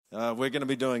We're going to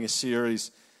be doing a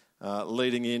series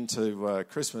leading into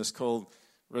Christmas called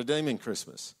Redeeming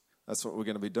Christmas. That's what we're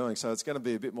going to be doing. So it's going to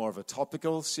be a bit more of a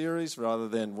topical series rather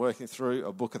than working through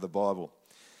a book of the Bible.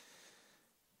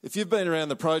 If you've been around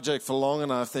the project for long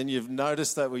enough, then you've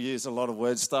noticed that we use a lot of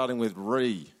words starting with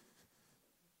re.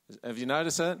 Have you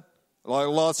noticed that? Like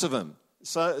lots of them.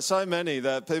 So many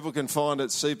that people can find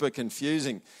it super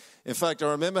confusing. In fact, I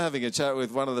remember having a chat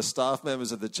with one of the staff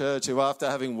members of the church who, after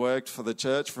having worked for the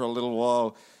church for a little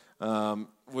while,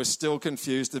 was still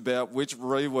confused about which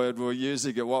re word we were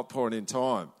using at what point in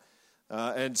time.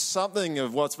 And something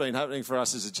of what's been happening for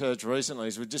us as a church recently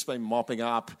is we've just been mopping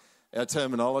up our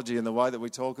terminology and the way that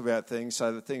we talk about things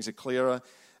so that things are clearer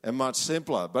and much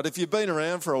simpler. But if you've been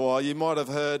around for a while, you might have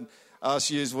heard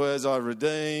us use words like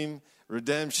redeem,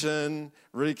 redemption,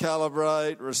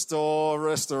 recalibrate, restore,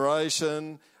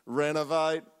 restoration,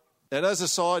 renovate. And as a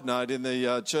side note, in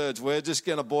the church, we're just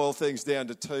going to boil things down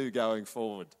to two going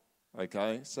forward.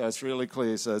 Okay, so it's really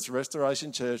clear. So it's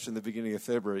Restoration Church in the beginning of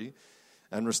February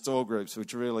and Restore Groups,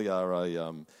 which really are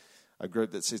a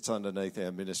group that sits underneath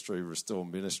our ministry, Restore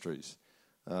Ministries.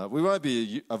 We won't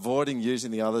be avoiding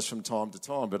using the others from time to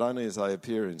time, but only as they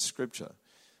appear in Scripture.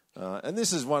 And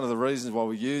this is one of the reasons why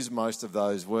we use most of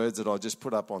those words that I just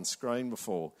put up on screen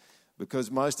before,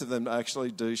 because most of them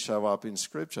actually do show up in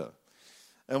Scripture.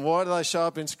 And why do they show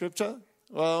up in Scripture?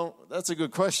 Well, that's a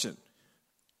good question.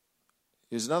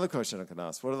 Here's another question I can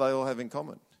ask. What do they all have in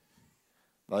common?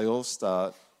 They all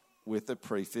start with the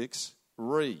prefix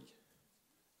re.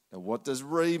 And what does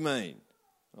re mean?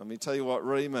 Let me tell you what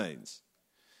re means.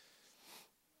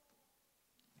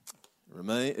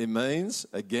 It means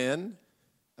again,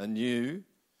 anew,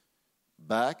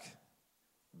 back,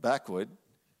 backward,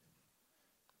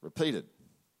 repeated.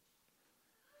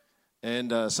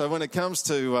 And so when it comes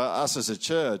to us as a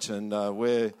church and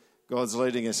where God's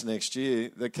leading us next year,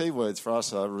 the key words for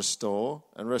us are restore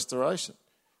and restoration.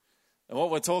 And what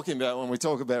we're talking about when we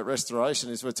talk about restoration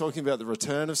is we're talking about the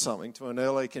return of something to an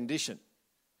early condition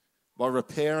by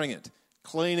repairing it,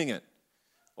 cleaning it,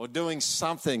 or doing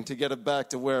something to get it back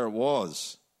to where it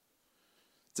was.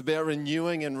 It's about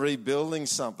renewing and rebuilding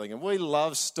something. And we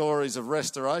love stories of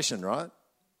restoration, right?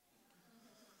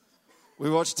 We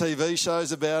watch TV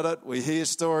shows about it. We hear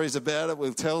stories about it.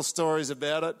 We'll tell stories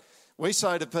about it. We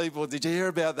say to people, did you hear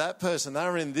about that person? They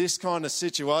were in this kind of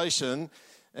situation,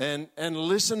 and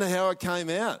listen to how it came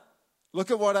out. Look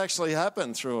at what actually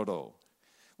happened through it all.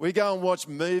 We go and watch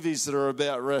movies that are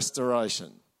about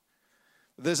restoration.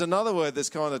 There's another word that's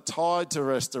kind of tied to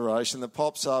restoration that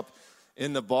pops up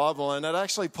in the Bible, and it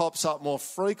actually pops up more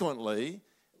frequently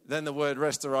than the word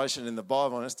restoration in the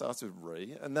Bible, and it starts with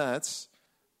re, and that's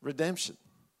redemption.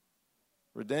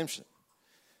 Redemption.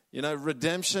 You know,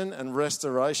 redemption and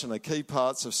restoration are key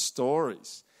parts of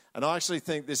stories. And I actually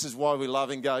think this is why we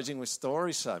love engaging with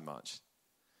stories so much.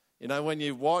 You know, when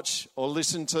you watch or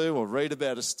listen to or read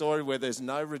about a story where there's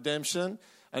no redemption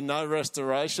and no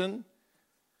restoration,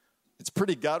 it's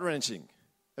pretty gut-wrenching.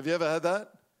 Have you ever had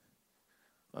that?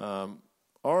 I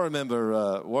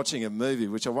remember watching a movie,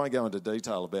 which I won't go into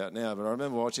detail about now, but I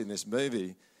remember watching this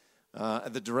movie,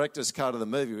 the director's cut of the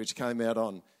movie, which came out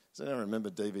on, does anyone remember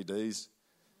DVDs?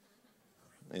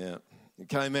 Yeah, it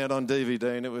came out on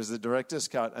DVD and it was the director's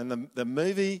cut. And the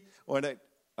movie, when it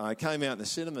came out in the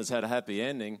cinemas, had a happy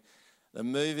ending. The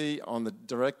movie on the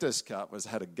director's cut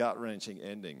had a gut-wrenching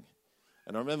ending.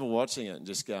 And I remember watching it and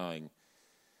just going,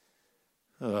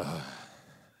 ugh.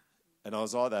 And I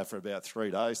was like that for about 3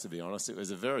 days, to be honest. It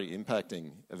was a very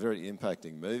impacting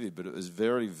movie, but it was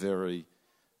very, very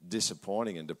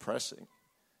disappointing and depressing.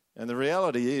 And the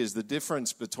reality is the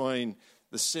difference between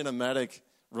the cinematic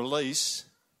release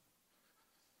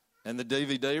and the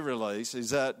DVD release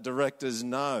is that directors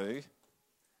know,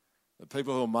 the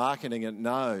people who are marketing it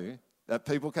know, that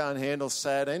people can't handle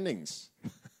sad endings.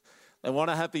 They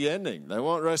want a happy ending. They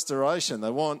want restoration.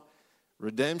 They want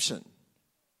redemption.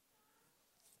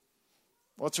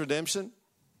 What's redemption?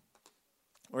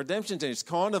 Redemption is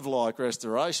kind of like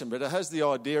restoration, but it has the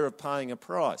idea of paying a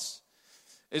price.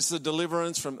 It's the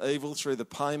deliverance from evil through the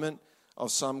payment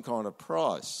of some kind of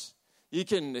price. You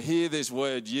can hear this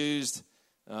word used.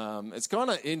 It's kind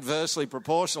of inversely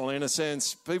proportional in a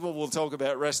sense. People will talk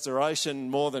about restoration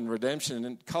more than redemption.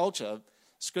 In culture,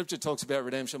 Scripture talks about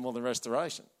redemption more than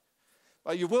restoration.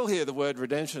 But you will hear the word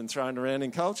redemption thrown around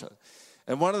in culture.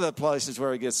 And one of the places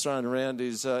where it gets thrown around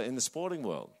is in the sporting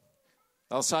world.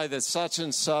 They'll say that such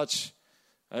and such,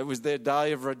 it was their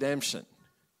day of redemption.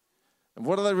 And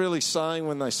what are they really saying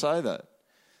when they say that?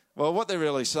 Well, what they're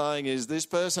really saying is this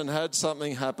person had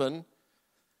something happen,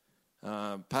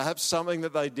 perhaps something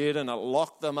that they did and it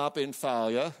locked them up in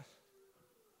failure.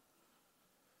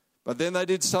 But then they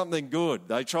did something good.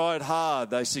 They tried hard.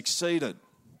 They succeeded.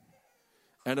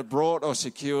 And it brought or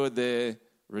secured their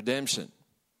redemption.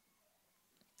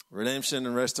 Redemption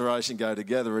and restoration go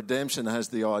together. Redemption has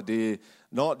the idea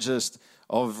not just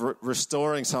of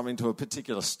restoring something to a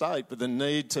particular state, but the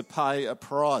need to pay a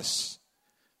price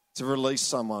to release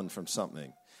someone from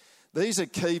something. These are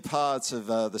key parts of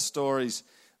the stories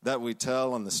that we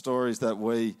tell and the stories that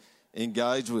we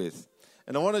engage with.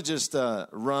 And I want to just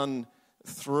run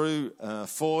through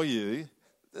for you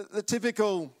the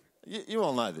typical, you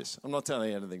all know this, I'm not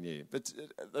telling you anything new, but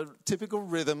the typical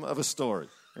rhythm of a story.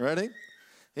 You ready?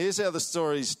 Here's how the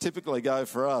stories typically go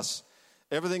for us.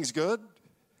 Everything's good.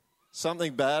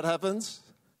 Something bad happens.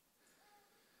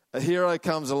 A hero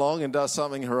comes along and does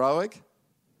something heroic.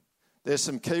 There's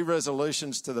some key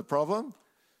resolutions to the problem.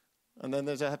 And then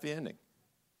there's a happy ending.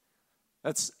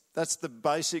 That's the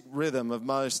basic rhythm of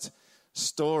most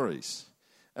stories.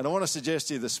 And I want to suggest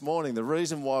to you this morning, the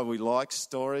reason why we like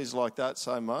stories like that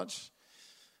so much,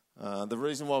 the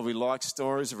reason why we like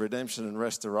stories of redemption and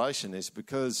restoration is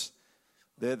because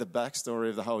they're the backstory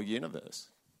of the whole universe.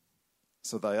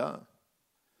 So they are.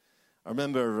 I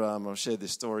remember, I've shared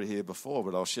this story here before,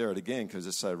 but I'll share it again because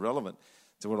it's so relevant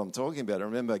to what I'm talking about. I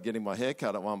remember getting my hair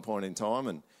cut at one point in time,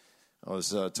 and I was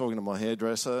talking to my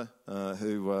hairdresser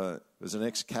who was an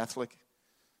ex-Catholic,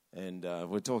 and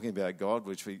we're talking about God,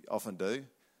 which we often do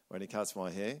when he cuts my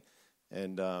hair.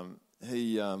 And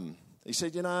he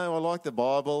said, I like the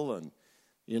Bible, and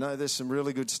there's some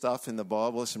really good stuff in the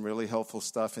Bible, some really helpful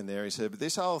stuff in there. He said, but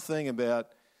this whole thing about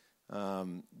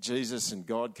Jesus and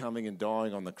God coming and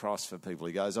dying on the cross for people,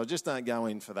 he goes, I just don't go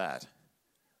in for that.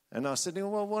 And I said,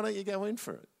 well, why don't you go in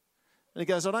for it? And he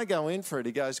goes, I don't go in for it.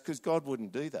 He goes, because God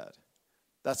wouldn't do that.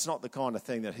 That's not the kind of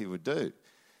thing that he would do.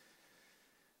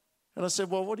 And I said,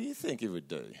 well, what do you think he would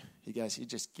do? He goes, he'd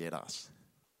just get us.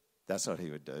 That's what he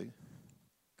would do.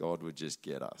 God would just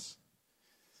get us.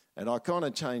 And I kind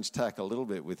of changed tack a little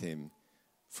bit with him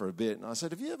for a bit. And I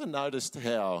said, have you ever noticed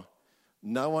how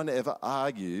no one ever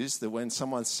argues that when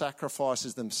someone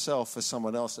sacrifices themselves for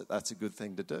someone else, that's a good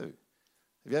thing to do?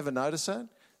 Have you ever noticed that?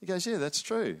 He goes, yeah, that's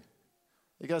true.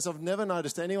 He goes, I've never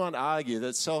noticed anyone argue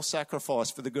that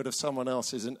self-sacrifice for the good of someone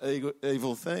else is an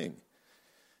evil thing.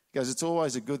 He goes, it's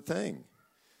always a good thing.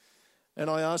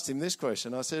 And I asked him this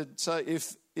question. I said, so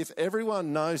if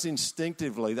everyone knows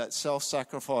instinctively that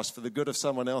self-sacrifice for the good of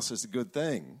someone else is a good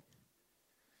thing,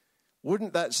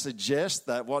 wouldn't that suggest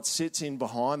that what sits in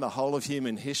behind the whole of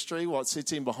human history, what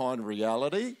sits in behind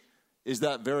reality, is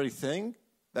that very thing?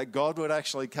 That God would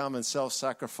actually come and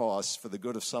self-sacrifice for the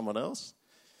good of someone else?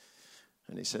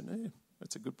 And he said, yeah,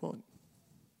 that's a good point.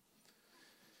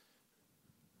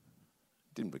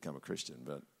 Didn't become a Christian,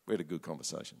 but we had a good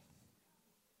conversation.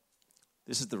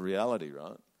 This is the reality,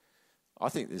 right? I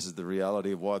think this is the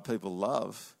reality of why people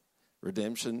love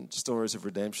redemption, stories of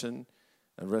redemption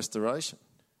and restoration,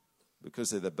 because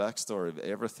they're the backstory of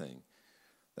everything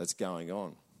that's going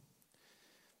on.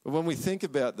 But when we think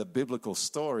about the biblical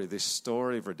story, this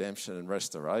story of redemption and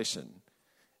restoration,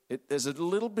 there's a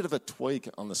little bit of a tweak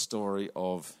on the story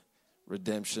of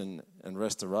redemption and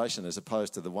restoration as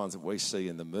opposed to the ones that we see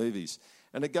in the movies.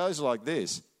 And it goes like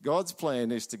this. God's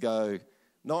plan is to go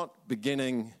not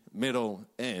beginning, middle,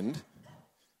 end,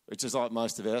 which is like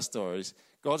most of our stories.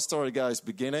 God's story goes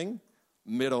beginning,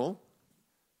 middle,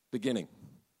 beginning.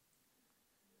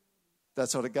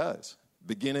 That's what it goes.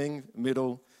 Beginning,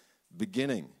 middle,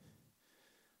 beginning.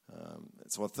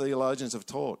 It's what theologians have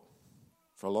taught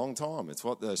for a long time. It's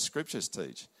what the scriptures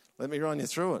teach. Let me run you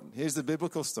through it. Here's the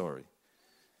biblical story.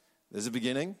 There's a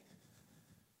beginning.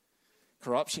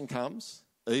 Corruption comes.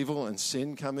 Evil and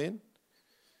sin come in.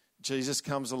 Jesus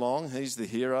comes along. He's the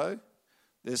hero.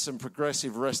 There's some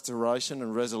progressive restoration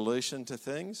and resolution to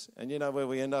things. And you know where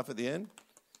we end up at the end?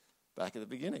 Back at the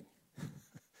beginning.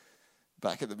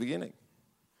 Back at the beginning.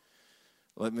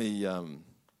 Let me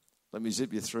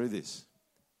zip you through this.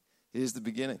 Here's the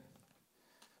beginning.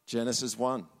 Genesis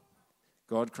 1.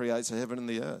 God creates the heaven and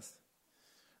the earth.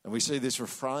 And we see this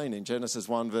refrain in Genesis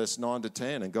 1 verse 9 to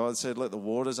 10. And God said, let the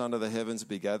waters under the heavens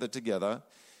be gathered together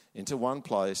into one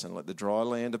place and let the dry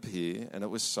land appear. And it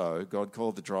was so. God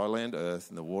called the dry land earth,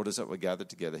 and the waters that were gathered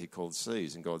together he called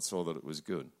seas. And God saw that it was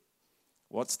good.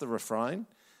 What's the refrain?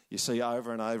 You see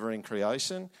over and over in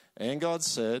creation. And God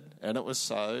said, and it was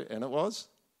so, and it was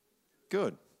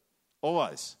good.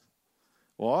 Always.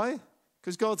 Why?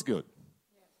 Because God's good.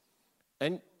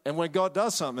 And when God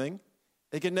does something,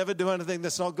 he can never do anything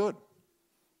that's not good.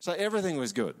 So everything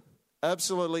was good.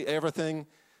 Absolutely everything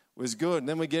was good. And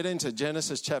then we get into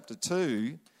Genesis chapter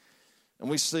 2, and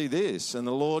we see this. And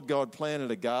the Lord God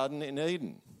planted a garden in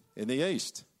Eden, in the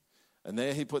east, And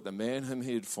there he put the man whom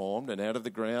he had formed, and out of the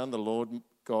ground the Lord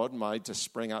God made to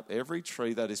spring up every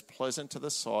tree that is pleasant to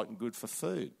the sight and good for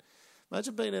food.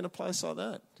 Imagine being in a place like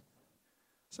that.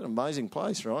 It's an amazing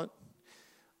place, right?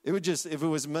 It would just, if it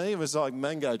was me, it was like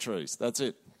mango trees. That's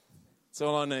it. That's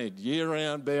all I need.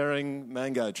 Year-round bearing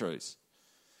mango trees.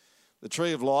 The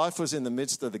tree of life was in the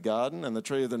midst of the garden, and the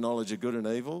tree of the knowledge of good and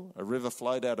evil. A river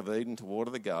flowed out of Eden to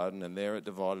water the garden, and there it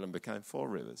divided and became 4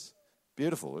 rivers.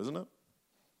 Beautiful, isn't it?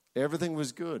 Everything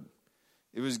was good.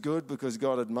 It was good because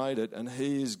God had made it, and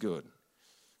he is good.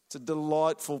 It's a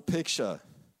delightful picture.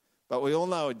 But we all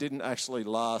know it didn't actually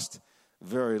last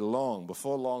very long.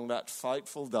 Before long, that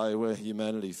fateful day where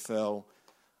humanity fell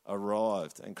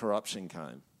arrived and corruption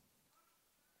came.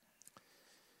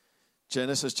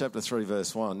 Genesis chapter 3,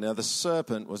 verse 1. Now the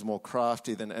serpent was more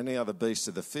crafty than any other beast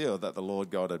of the field that the Lord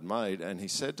God had made, and he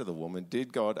said to the woman,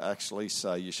 did God actually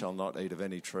say you shall not eat of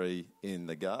any tree in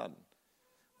the garden?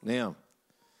 Now,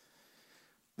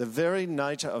 the very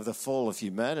nature of the fall of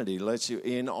humanity lets you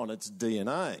in on its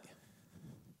DNA.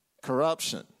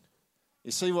 Corruption.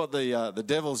 You see what the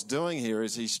devil's doing here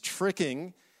is he's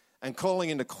tricking and calling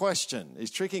into question.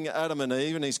 He's tricking Adam and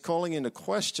Eve, and he's calling into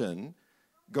question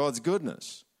God's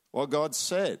goodness, what God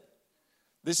said.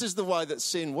 This is the way that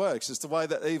sin works. It's the way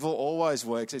that evil always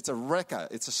works. It's a wrecker.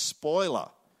 It's a spoiler.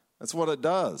 That's what it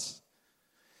does.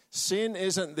 Sin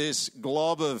isn't this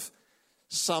glob of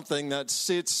something that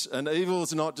sits, and evil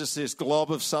is not just this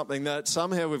glob of something that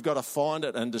somehow we've got to find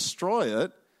it and destroy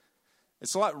it.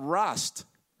 It's like rust.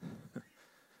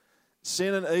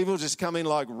 Sin and evil just come in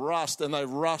like rust, and they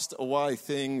rust away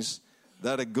things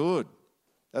that are good.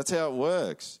 That's how it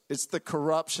works. It's the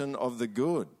corruption of the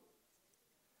good.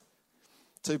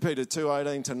 2 Peter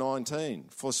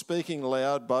 2:18-19. For speaking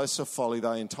loud boasts of folly,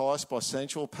 they entice by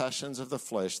sensual passions of the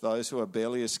flesh those who are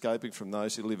barely escaping from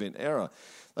those who live in error.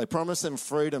 They promise them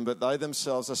freedom, but they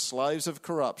themselves are slaves of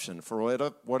corruption. For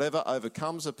whatever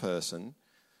overcomes a person,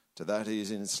 to that he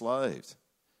is enslaved.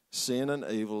 Sin and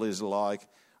evil is like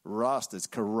rust. It's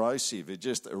corrosive. It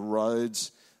just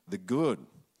erodes the good.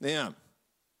 Now,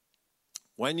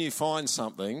 when you find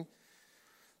something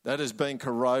that has been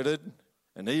corroded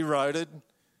and eroded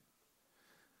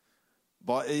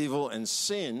by evil and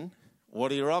sin,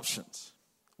 what are your options?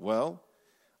 Well,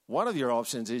 one of your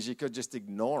options is you could just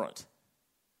ignore it,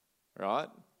 right?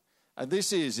 And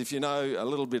this is, if you know a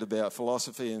little bit about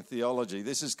philosophy and theology,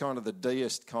 this is kind of the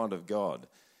deist kind of God.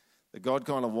 The God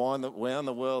kind of wound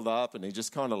the world up, and he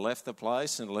just kind of left the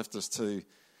place and left us to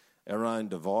our own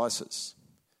devices.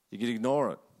 You could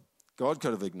ignore it. God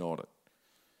could have ignored it.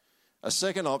 A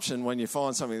second option, when you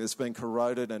find something that's been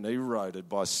corroded and eroded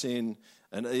by sin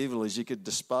and evil, is you could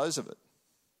dispose of it.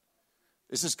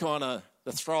 This is kind of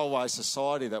the throwaway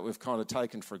society that we've kind of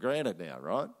taken for granted now,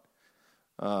 right?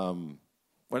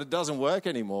 When it doesn't work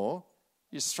anymore,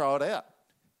 you just throw it out.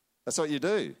 That's what you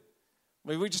do. I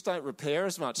mean, we just don't repair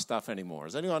as much stuff anymore.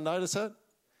 Has anyone noticed that?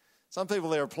 Some people,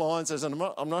 their appliances, and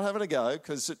I'm not having a go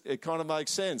because it kind of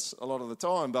makes sense a lot of the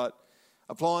time, but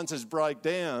appliances break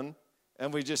down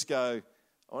and we just go,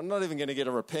 I'm not even going to get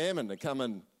a repairman to come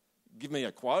and give me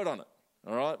a quote on it,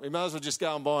 all right? We may as well just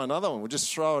go and buy another one. We'll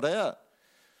just throw it out.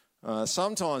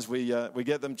 Sometimes we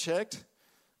get them checked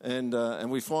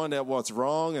and we find out what's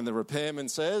wrong, and the repairman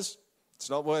says, it's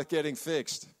not worth getting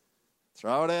fixed.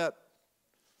 Throw it out.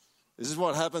 This is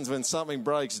what happens when something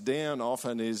breaks down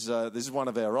often is, this is one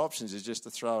of our options, is just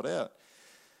to throw it out.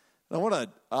 And I want to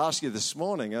ask you this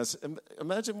morning,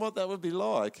 imagine what that would be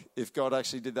like if God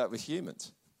actually did that with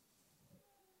humans.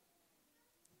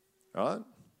 Right?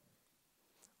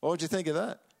 What would you think of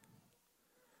that?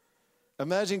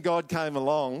 Imagine God came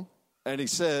along and he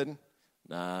said,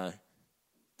 no,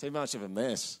 too much of a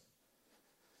mess.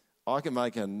 I can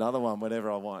make another one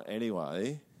whenever I want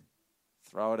anyway.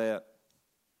 Throw it out.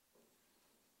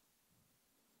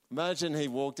 Imagine he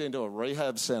walked into a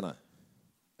rehab centre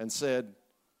and said,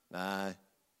 no,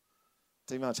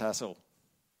 too much hassle.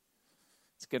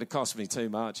 It's going to cost me too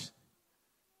much.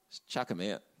 Just chuck him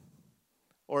out.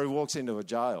 Or he walks into a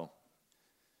jail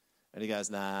and he goes,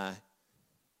 nah,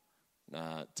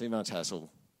 too much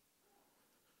hassle.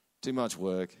 Too much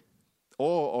work.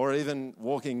 Or even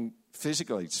walking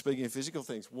physically, speaking of physical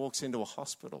things, walks into a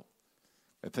hospital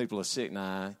where people are sick.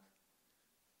 Nah,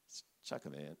 just chuck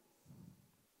them out.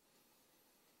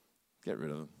 Get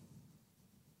rid of them.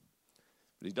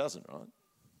 But he doesn't, right?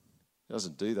 He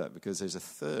doesn't do that because there's a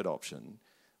third option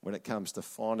when it comes to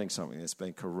finding something that's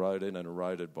been corroded and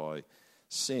eroded by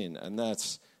sin, and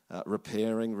that's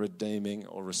repairing, redeeming,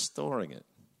 or restoring it.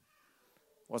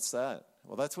 What's that?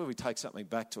 Well, that's where we take something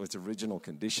back to its original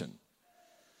condition.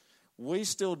 We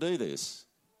still do this,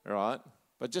 right?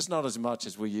 but just not as much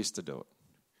as we used to do it.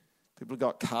 People have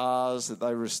got cars that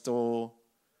they restore,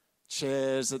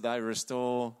 chairs that they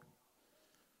restore,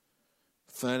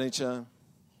 furniture.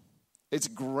 It's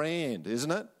grand,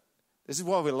 isn't it? This is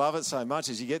why we love it so much,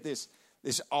 is you get this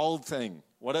old thing,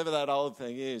 whatever that old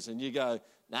thing is, and you go,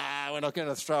 nah, we're not going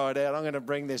to throw it out. I'm going to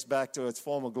bring this back to its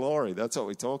former glory. That's what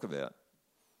we talk about.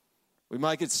 We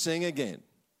make it sing again.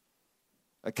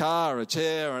 A car, a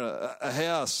chair, a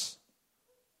house,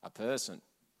 a person,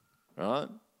 right?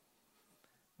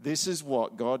 This is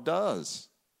what God does.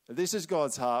 This is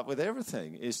God's heart with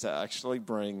everything, is to actually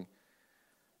bring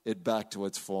it back to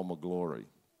its former glory.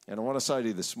 And I want to say to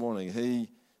you this morning, he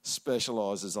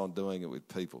specialises on doing it with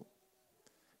people.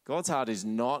 God's heart is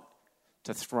not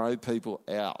to throw people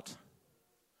out,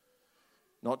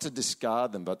 not to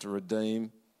discard them, but to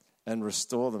redeem and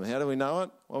restore them. How do we know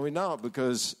it? Well, we know it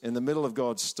because in the middle of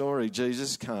God's story,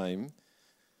 Jesus came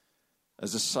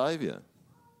as a saviour,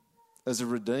 as a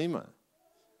redeemer,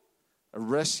 a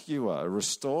rescuer, a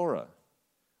restorer.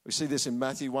 We see this in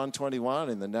Matthew 1:21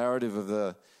 in the narrative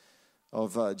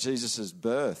of Jesus'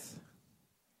 birth.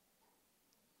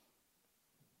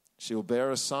 She will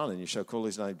bear a son, and you shall call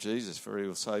his name Jesus, for he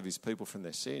will save his people from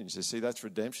their sins. You see, that's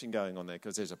redemption going on there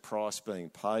because there's a price being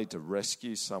paid to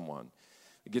rescue someone.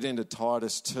 We get into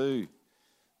Titus 2,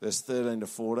 verse 13 to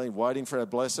 14, waiting for our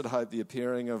blessed hope, the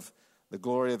appearing of the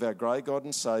glory of our great God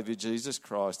and Saviour, Jesus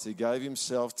Christ, who gave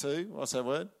himself to, what's that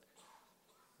word?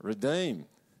 Redeem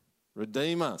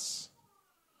us.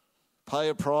 Pay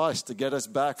a price to get us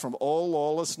back from all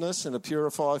lawlessness and to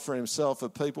purify for himself a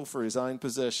people for his own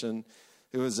possession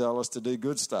who are zealous to do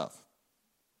good stuff.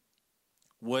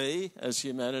 We, as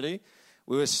humanity,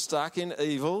 we were stuck in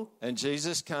evil, and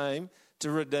Jesus came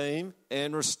to redeem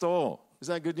and restore. Is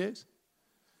that good news?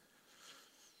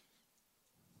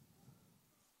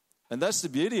 And that's the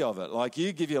beauty of it. Like,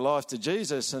 you give your life to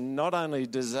Jesus, and not only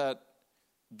does that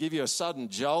give you a sudden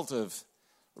jolt of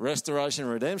restoration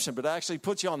and redemption, but it actually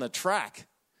puts you on the track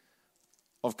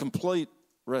of complete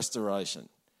restoration.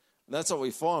 And that's what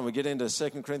we find. We get into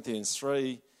 2 Corinthians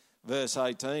 3, verse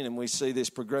 18, and we see this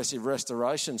progressive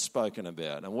restoration spoken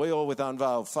about. And we all, with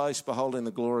unveiled face, beholding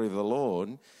the glory of the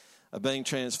Lord, are being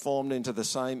transformed into the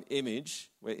same image.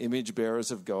 We're image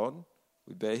bearers of God.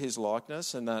 We bear his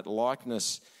likeness, and that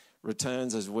likeness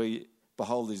returns as we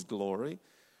behold his glory,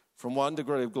 from one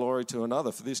degree of glory to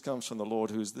another, for this comes from the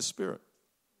Lord who is the Spirit.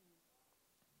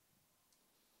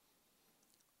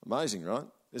 Amazing, right?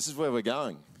 This is where we're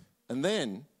going. And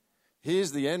then,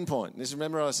 here's the end point.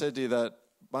 Remember I said to you that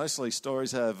mostly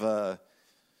stories have a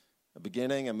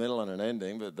beginning, a middle, and an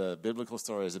ending, but the biblical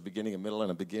story has a beginning, a middle,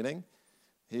 and a beginning.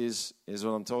 Here's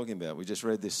what I'm talking about. We just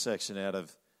read this section out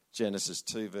of Genesis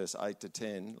 2, verse 8 to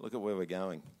 10. Look at where we're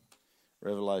going.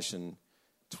 Revelation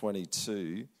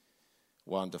 22,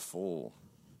 1 to 4.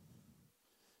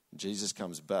 Jesus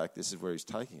comes back. This is where he's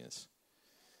taking us.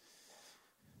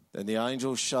 Then the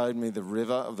angel showed me the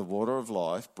river of the water of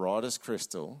life, bright as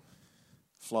crystal,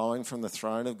 flowing from the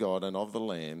throne of God and of the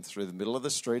Lamb through the middle of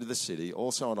the street of the city.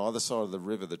 Also on either side of the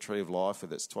river, the tree of life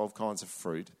with its 12 kinds of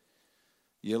fruit,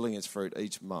 yielding its fruit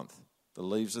each month. The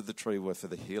leaves of the tree were for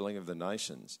the healing of the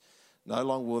nations. No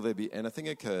longer will there be anything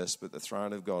accursed, but the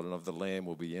throne of God and of the Lamb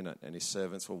will be in it, and his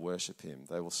servants will worship him.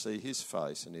 They will see his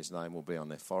face, and his name will be on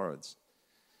their foreheads.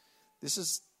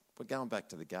 We're going back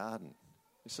to the garden.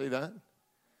 You see that?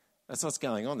 That's what's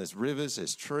going on. There's rivers,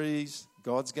 there's trees.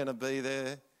 God's going to be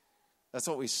there. That's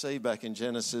what we see back in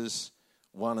Genesis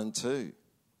 1 and 2.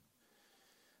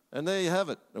 And there you have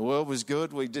it. The world was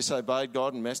good. We disobeyed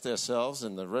God and messed ourselves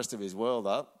and the rest of his world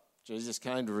up. Jesus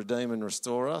came to redeem and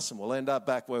restore us, and we'll end up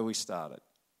back where we started.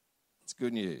 It's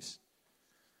good news.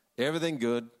 Everything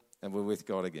good, and we're with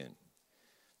God again.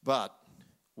 But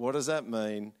what does that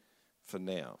mean for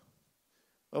now?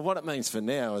 Well, what it means for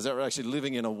now is that we're actually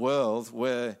living in a world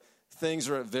where things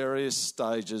are at various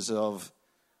stages of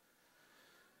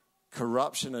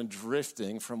corruption and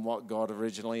drifting from what God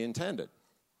originally intended,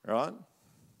 right?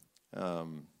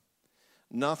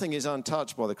 Nothing is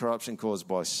untouched by the corruption caused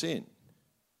by sin.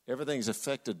 Everything's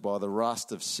affected by the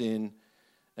rust of sin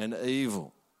and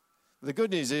evil. The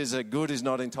good news is that good is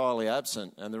not entirely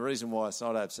absent, and the reason why it's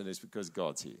not absent is because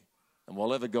God's here. And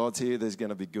whilever God's here, there's going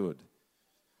to be good.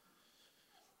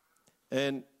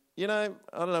 And, I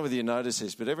don't know whether you notice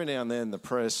this, but every now and then the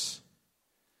press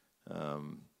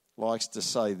likes to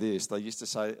say this. They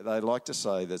like to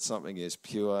say that something is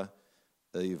pure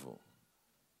evil.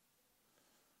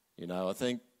 I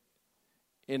think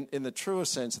in the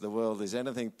truest sense of the world, is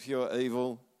anything pure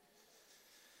evil?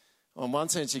 On one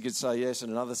sense you could say yes, in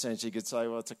another sense you could say,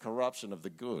 well, it's a corruption of the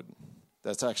good.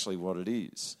 That's actually what it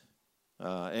is.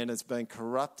 and it's been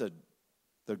corrupted.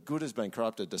 The good has been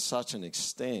corrupted to such an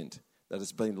extent that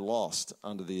it's been lost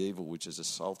under the evil which has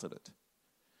assaulted it.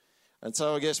 And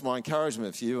so I guess my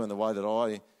encouragement for you and the way that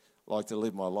I like to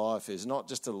live my life is not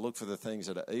just to look for the things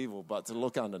that are evil, but to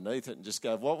look underneath it and just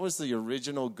go, what was the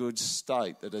original good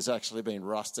state that has actually been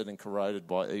rusted and corroded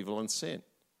by evil and sin?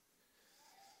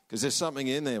 Because there's something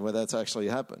in there where that's actually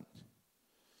happened.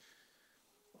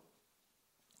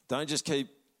 Don't just keep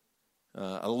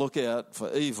a lookout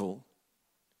for evil.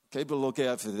 Keep a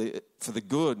lookout for the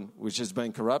good which has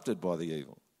been corrupted by the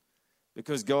evil.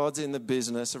 Because God's in the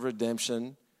business of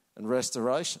redemption and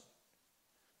restoration.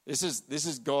 This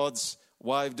is God's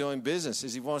way of doing business,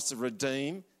 is he wants to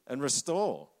redeem and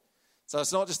restore. So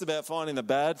it's not just about finding the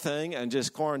bad thing and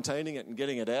just quarantining it and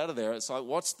getting it out of there. It's like,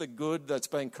 what's the good that's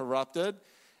been corrupted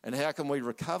and how can we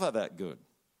recover that good?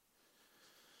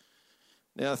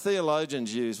 Now,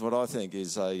 theologians use what I think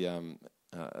is a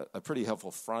pretty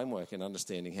helpful framework in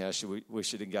understanding how we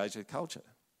should engage with culture.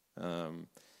 And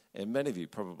many of you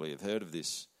probably have heard of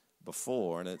this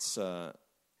before, and it's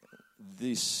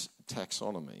this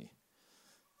taxonomy: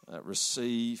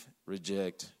 receive,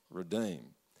 reject, redeem.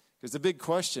 Because the big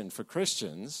question for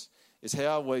Christians is,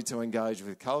 how are we to engage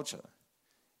with culture?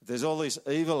 If there's all this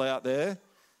evil out there,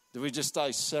 do we just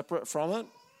stay separate from it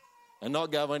and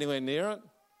not go anywhere near it?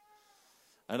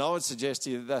 And I would suggest to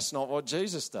you that that's not what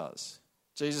Jesus does.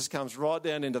 Jesus comes right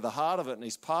down into the heart of it, and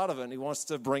he's part of it, and he wants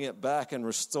to bring it back and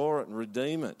restore it and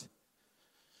redeem it.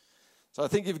 So I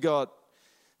think you've got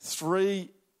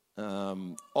three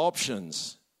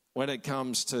options when it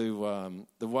comes to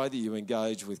the way that you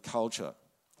engage with culture.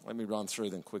 Let me run through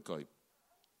them quickly,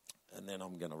 and then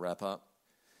I'm going to wrap up.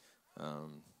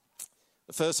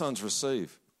 The first one's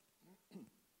receive.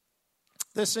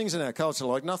 There's things in our culture,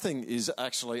 like nothing is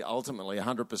actually ultimately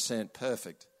 100%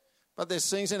 perfect, but there's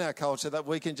things in our culture that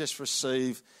we can just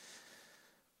receive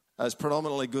as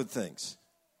predominantly good things.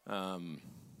 They're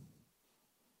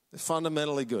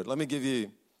fundamentally good. Let me give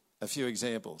you a few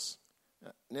examples.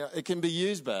 Now, it can be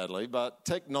used badly, but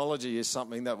technology is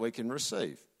something that we can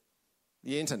receive.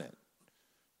 The internet,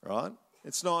 right?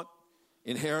 It's not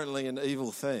inherently an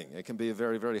evil thing. It can be a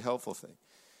very, very helpful thing.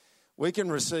 We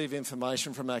can receive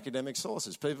information from academic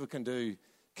sources. People can do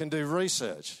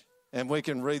research, and we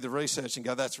can read the research and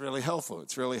go, that's really helpful.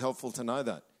 It's really helpful to know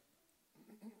that.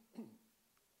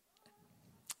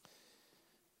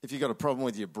 If you've got a problem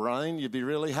with your brain, you'd be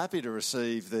really happy to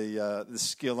receive the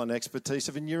skill and expertise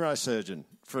of a neurosurgeon,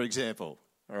 for example.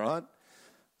 All right?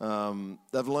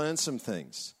 They've learned some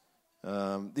things.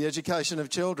 The education of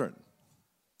children,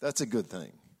 that's a good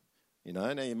thing. You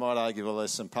know, now you might argue, well, there's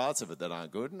some parts of it that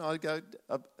aren't good, and I'd go,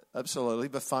 absolutely,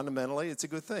 but fundamentally it's a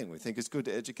good thing. We think it's good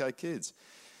to educate kids.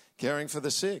 Caring for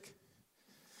the sick.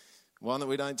 One that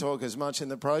we don't talk as much in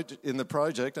the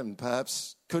project and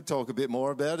perhaps could talk a bit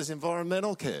more about is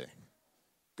environmental care.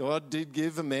 God did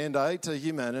give a mandate to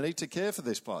humanity to care for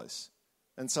this place.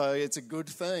 And so it's a good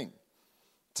thing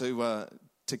to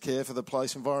care for the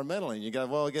place environmentally. And you go,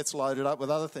 well, it gets loaded up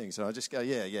with other things. And I just go,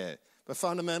 yeah. But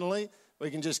fundamentally, we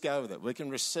can just go with it. We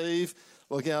can receive,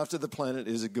 looking after the planet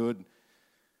is a good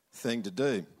thing to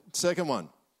do. Second one,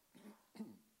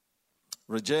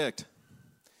 reject.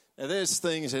 Now, there's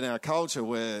things in our culture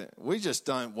where we just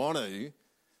don't want to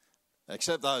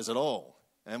accept those at all.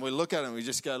 And we look at it and we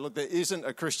just go, look, there isn't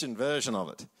a Christian version of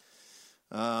it.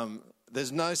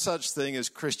 There's no such thing as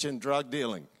Christian drug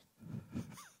dealing.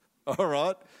 All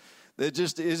right? There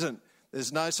just isn't.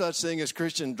 There's no such thing as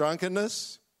Christian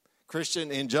drunkenness,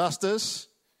 Christian injustice,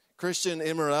 Christian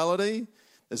immorality.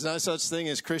 There's no such thing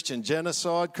as Christian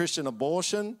genocide, Christian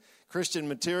abortion, Christian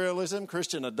materialism,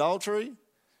 Christian adultery.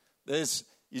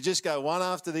 You just go one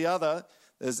after the other.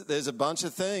 There's a bunch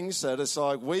of things that it's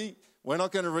like, we're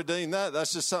not going to redeem that.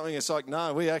 That's just something it's like,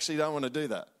 no, we actually don't want to do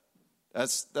that.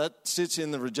 That sits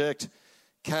in the reject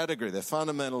category. They're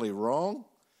fundamentally wrong.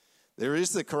 There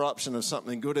is the corruption of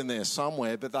something good in there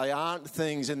somewhere, but they aren't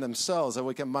things in themselves that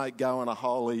we can make go in a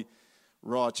holy,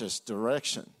 righteous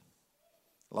direction.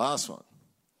 Last one,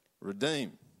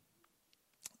 redeem.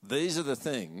 These are the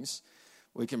things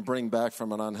we can bring back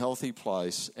from an unhealthy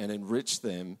place and enrich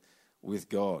them with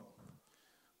God.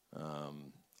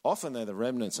 Often they're the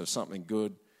remnants of something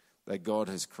good that God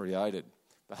has created.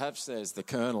 Perhaps there's the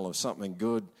kernel of something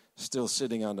good still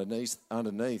sitting underneath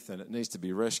and it needs to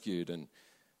be rescued and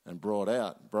brought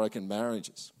out. Broken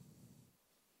marriages,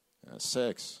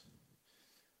 sex,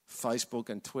 Facebook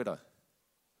and Twitter,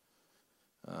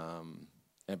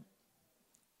 and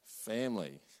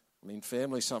family. I mean,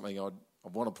 family's something I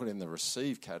want to put in the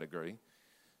receive category,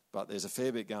 but there's a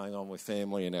fair bit going on with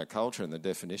family in our culture and the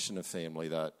definition of family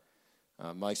that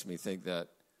makes me think that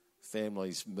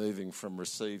families moving from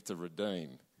receive to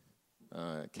redeem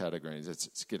categories.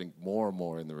 It's getting more and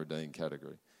more in the redeem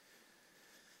category.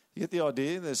 You get the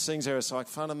idea? There's things there. It's like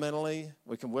fundamentally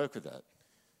we can work with that,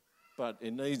 but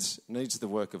it needs the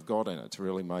work of God in it to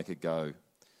really make it go.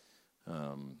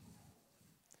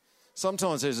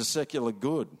 Sometimes there's a secular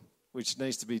good which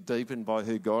needs to be deepened by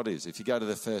who God is. If you go to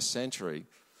the first century,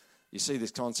 you see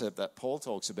this concept that Paul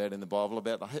talks about in the Bible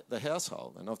about the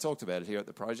household, and I've talked about it here at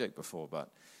the project before.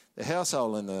 But the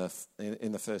household in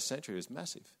the first century was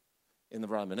massive in the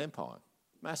Roman Empire,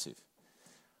 massive.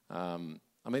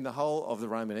 The whole of the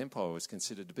Roman Empire was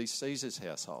considered to be Caesar's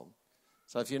household.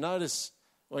 So if you notice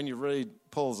when you read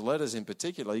Paul's letters in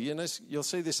particular, you'll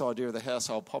see this idea of the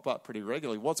household pop up pretty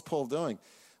regularly. What's Paul doing?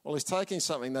 Well, he's taking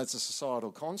something that's a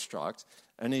societal construct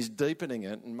and he's deepening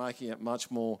it and making it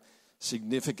much more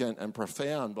significant and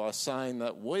profound by saying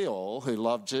that we all who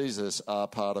love Jesus are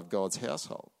part of God's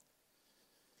household.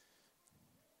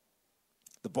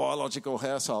 The biological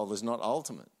household is not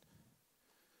ultimate.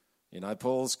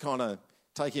 Paul's kind of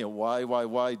taking it way, way,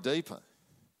 way deeper.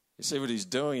 You see what he's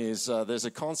doing is there's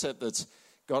a concept that's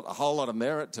got a whole lot of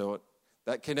merit to it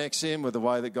that connects in with the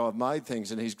way that God made things,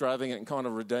 and he's grabbing it and kind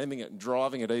of redeeming it and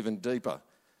driving it even deeper,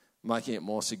 making it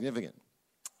more significant.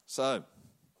 So,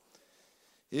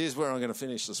 here's where I'm going to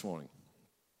finish this morning.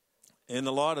 In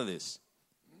the light of this,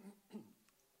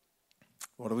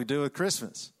 what do we do with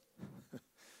Christmas?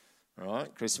 All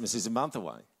right, Christmas is a month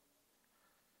away.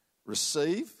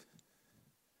 Receive,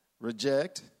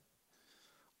 reject,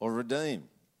 or redeem.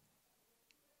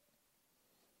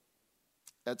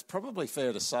 It's probably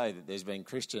fair to say that there's been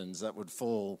Christians that would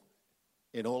fall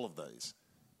in all of these.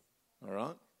 All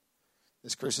right?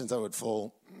 There's Christians that would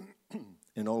fall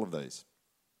in all of these.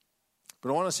 But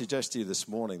I want to suggest to you this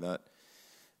morning that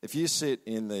if you sit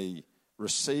in the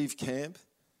receive camp,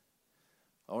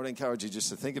 I would encourage you just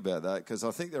to think about that, because I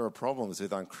think there are problems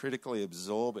with uncritically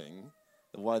absorbing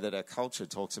the way that our culture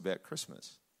talks about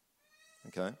Christmas.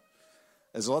 Okay?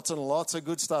 There's lots and lots of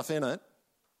good stuff in it.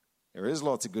 There is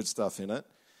lots of good stuff in it.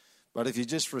 But if you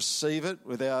just receive it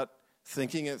without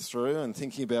thinking it through and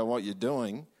thinking about what you're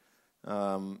doing,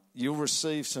 you'll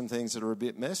receive some things that are a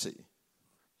bit messy.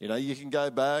 You can go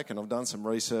back, and I've done some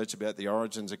research about the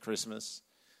origins of Christmas,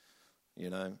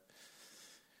 and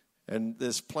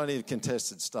there's plenty of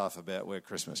contested stuff about where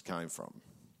Christmas came from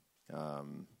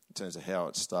in terms of how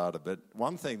it started. But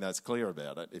one thing that's clear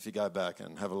about it, if you go back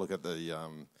and have a look at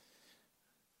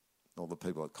all the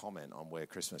people that comment on where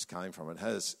Christmas came from, it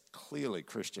has clearly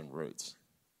Christian roots.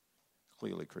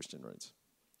 Clearly Christian roots.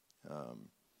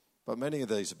 But many of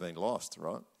these have been lost,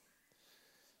 right,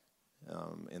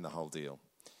 in the whole deal.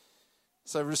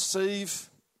 So receive,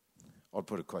 I'd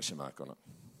put a question mark on it.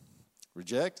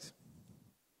 Reject.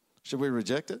 Should we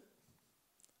reject it?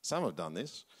 Some have done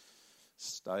this.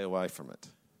 Stay away from it.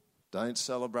 Don't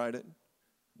celebrate it.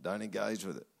 Don't engage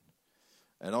with it.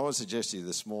 And I would suggest to you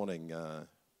this morning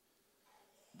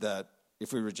that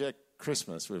if we reject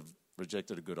Christmas, we've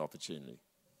rejected a good opportunity.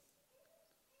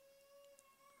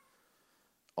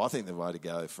 I think the way to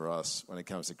go for us when it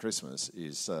comes to Christmas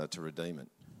is to redeem it.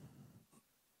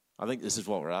 I think this is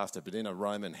what we're after, but in a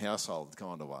Roman household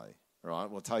kind of way, right?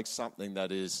 We'll take something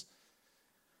that is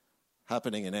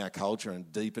happening in our culture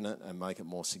and deepen it and make it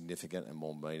more significant and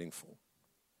more meaningful.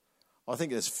 I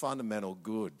think there's fundamental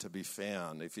good to be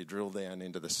found if you drill down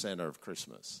into the centre of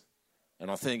Christmas. And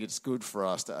I think it's good for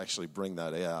us to actually bring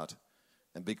that out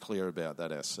and be clear about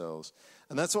that ourselves.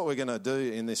 And that's what we're going to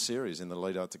do in this series in the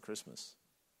lead up to Christmas.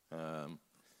 We're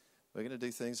going to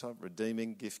do things like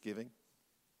redeeming gift giving,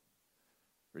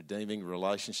 redeeming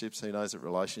relationships. Who knows that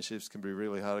relationships can be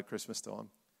really hard at Christmas time?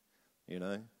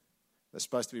 They're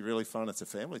supposed to be really fun. It's a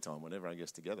family time when everyone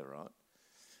gets together, right?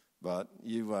 But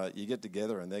you get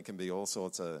together and there can be all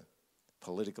sorts of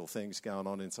political things going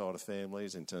on inside of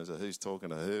families in terms of who's talking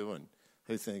to who and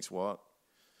who thinks what.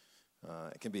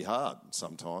 It can be hard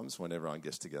sometimes when everyone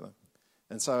gets together.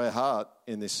 And so our heart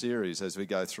in this series as we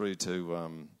go through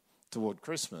toward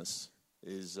Christmas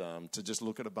is to just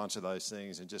look at a bunch of those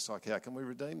things and just like, how can we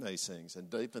redeem these things and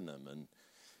deepen them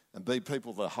and be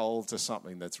people that hold to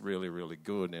something that's really, really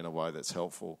good in a way that's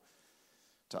helpful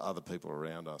to other people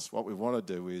around us. What we want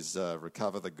to do is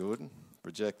recover the good,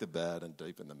 reject the bad, and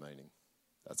deepen the meaning.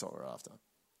 That's what we're after.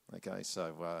 Okay,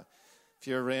 so if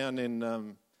you're around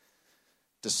in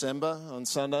December on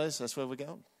Sundays, that's where we're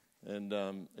going. And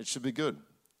it should be good.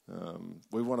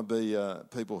 We want to be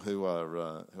people who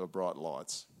are bright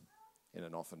lights in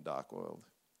an often dark world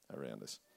around us.